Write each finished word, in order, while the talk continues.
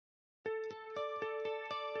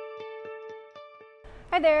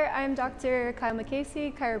Hi there, I'm Dr.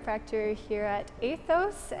 McCasey, chiropractor here at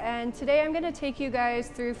Ethos, and today I'm going to take you guys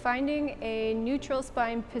through finding a neutral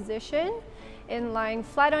spine position in lying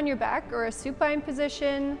flat on your back or a supine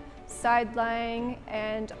position, side lying,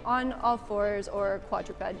 and on all fours or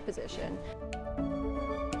quadruped position.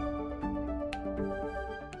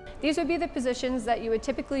 These would be the positions that you would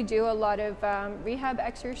typically do a lot of rehab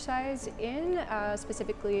exercise in,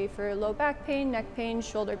 specifically for low back pain, neck pain,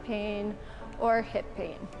 shoulder pain, or hip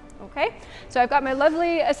pain. Okay, so I've got my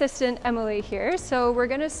lovely assistant Emily here. So we're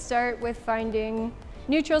gonna start with finding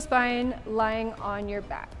neutral spine lying on your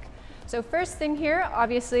back. So first thing here,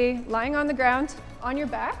 obviously lying on the ground on your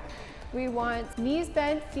back. We want knees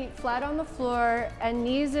bent, feet flat on the floor, and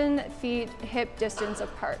knees and feet hip distance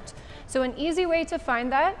apart. So an easy way to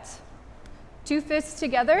find that, 2 fists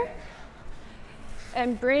together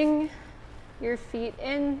and bring your feet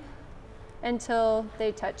in until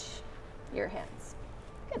they touch your hands.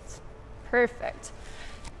 Good. Perfect.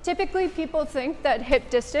 Typically people think that hip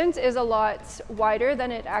distance is a lot wider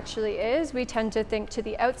than it actually is. We tend to think to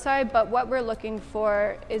the outside, but what we're looking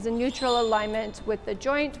for is a neutral alignment with the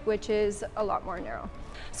joint, which is a lot more narrow.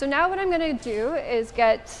 So now what I'm going to do is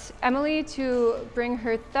get Emily to bring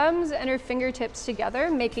her thumbs and her fingertips together,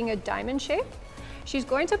 making a diamond shape. She's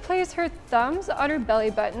going to place her thumbs on her belly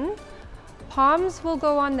button. Palms will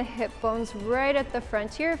go on the hip bones right at the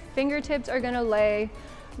front here. Fingertips are going to lay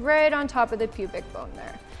right on top of the pubic bone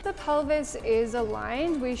there. The pelvis is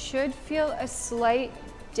aligned. We should feel a slight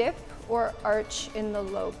dip or arch in the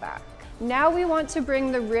low back. Now we want to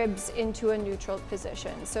bring the ribs into a neutral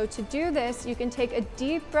position. So to do this, you can take a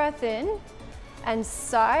deep breath in and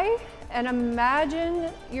sigh and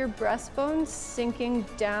imagine your breastbone sinking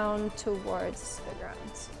down towards the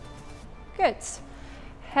ground. Good.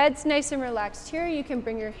 Head's nice and relaxed here. You can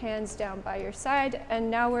bring your hands down by your side, and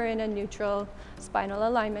now we're in a neutral spinal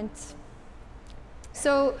alignment.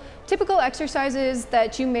 So typical exercises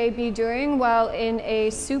that you may be doing while in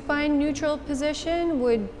a supine neutral position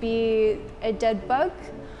would be a dead bug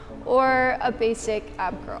or a basic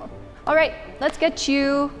ab curl. All right, let's get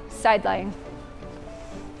you side lying.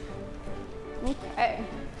 Okay.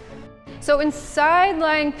 So in side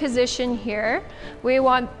lying position here, we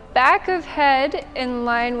want back of head in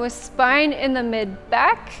line with spine in the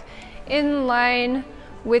mid-back, in line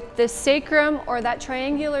with the sacrum or that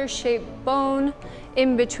triangular shaped bone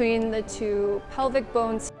in between the two pelvic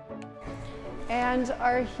bones, and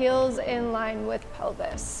our heels in line with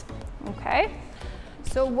pelvis. Okay,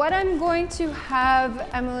 so what I'm going to have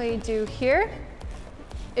Emily do here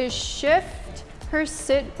is shift her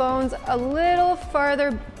sit bones a little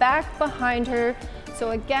farther back behind her.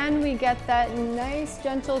 So again, we get that nice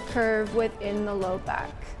gentle curve within the low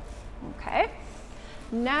back. Okay,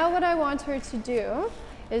 now what I want her to do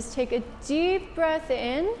is take a deep breath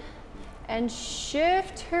in and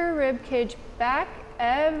shift her rib cage back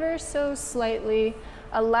ever so slightly,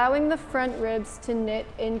 allowing the front ribs to knit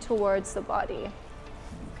in towards the body.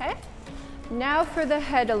 Okay, now for the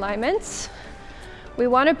head alignments, we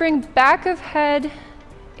want to bring back of head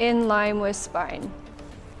in line with spine.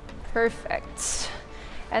 Perfect.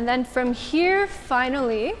 And then from here,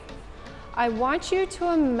 finally, I want you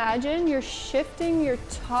to imagine you're shifting your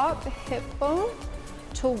top hip bone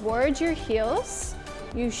towards your heels.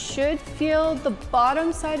 You should feel the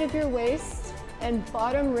bottom side of your waist and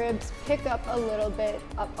bottom ribs pick up a little bit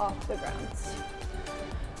up off the ground.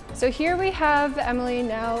 So here we have Emily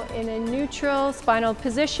now in a neutral spinal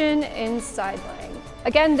position in side lying.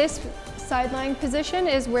 Again, this side lying position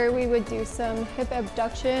is where we would do some hip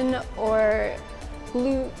abduction or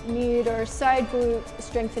glute med or side glute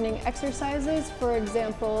strengthening exercises, for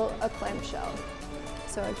example, a clamshell.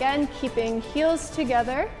 So again, keeping heels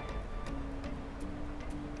together,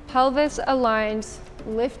 pelvis aligned,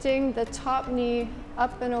 lifting the top knee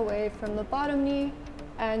up and away from the bottom knee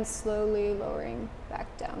and slowly lowering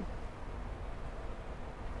back down.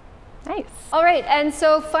 Nice. All right, and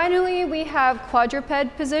so finally we have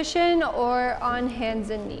quadruped position or on hands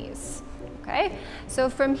and knees. Okay, so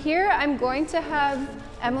from here I'm going to have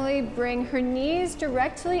Emily bring her knees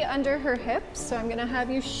directly under her hips. So I'm going to have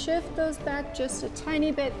you shift those back just a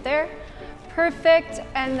tiny bit there. Perfect.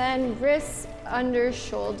 And then wrists under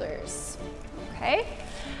shoulders. Okay,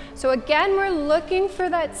 so again we're looking for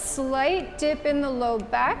that slight dip in the low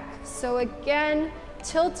back. So again,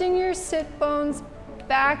 tilting your sit bones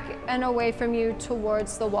back and away from you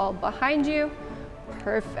towards the wall behind you.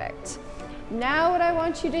 Perfect. Now what I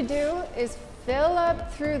want you to do is fill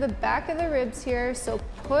up through the back of the ribs here. So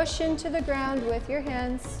push into the ground with your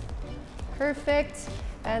hands. Perfect.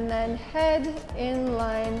 And then head in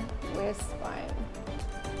line with spine.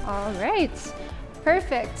 All right.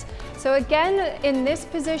 Perfect. So again, in this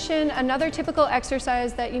position, another typical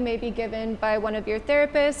exercise that you may be given by one of your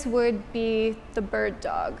therapists would be the bird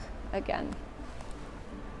dog again.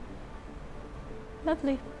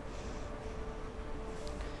 Lovely.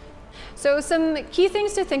 So some key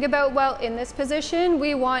things to think about while in this position,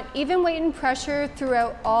 we want even weight and pressure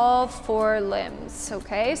throughout all 4 limbs,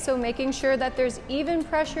 okay? So making sure that there's even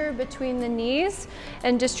pressure between the knees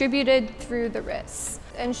and distributed through the wrists,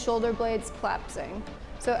 and shoulder blades collapsing.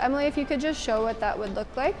 So Emily, if you could just show what that would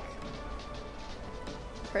look like.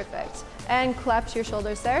 Perfect. And collapse your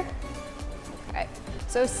shoulders there. Okay.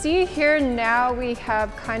 So see here now we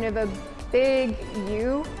have kind of a big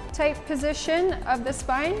U type position of the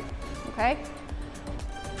spine. Okay.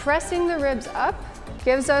 Pressing the ribs up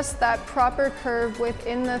gives us that proper curve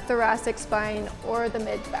within the thoracic spine or the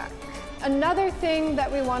mid-back. Another thing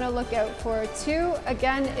that we want to look out for too,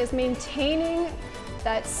 again, is maintaining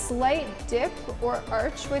that slight dip or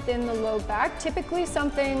arch within the low back. Typically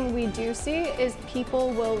something we do see is people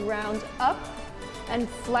will round up and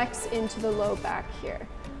flex into the low back here,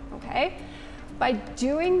 okay? By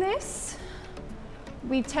doing this,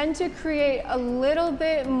 we tend to create a little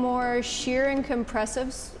bit more shear and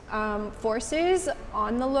compressive forces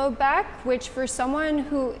on the low back, which for someone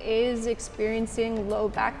who is experiencing low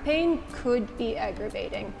back pain could be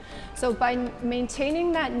aggravating. So by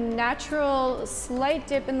maintaining that natural slight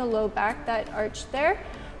dip in the low back, that arch there,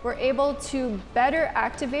 we're able to better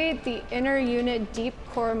activate the inner unit deep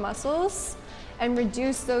core muscles and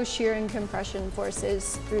reduce those shear and compression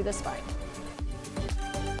forces through the spine.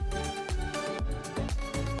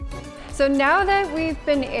 So now that we've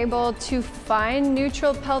been able to find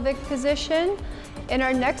neutral pelvic position, in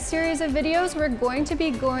our next series of videos, we're going to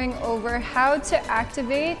be going over how to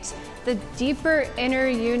activate the deeper inner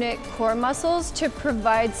unit core muscles to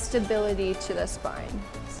provide stability to the spine.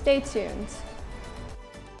 Stay tuned.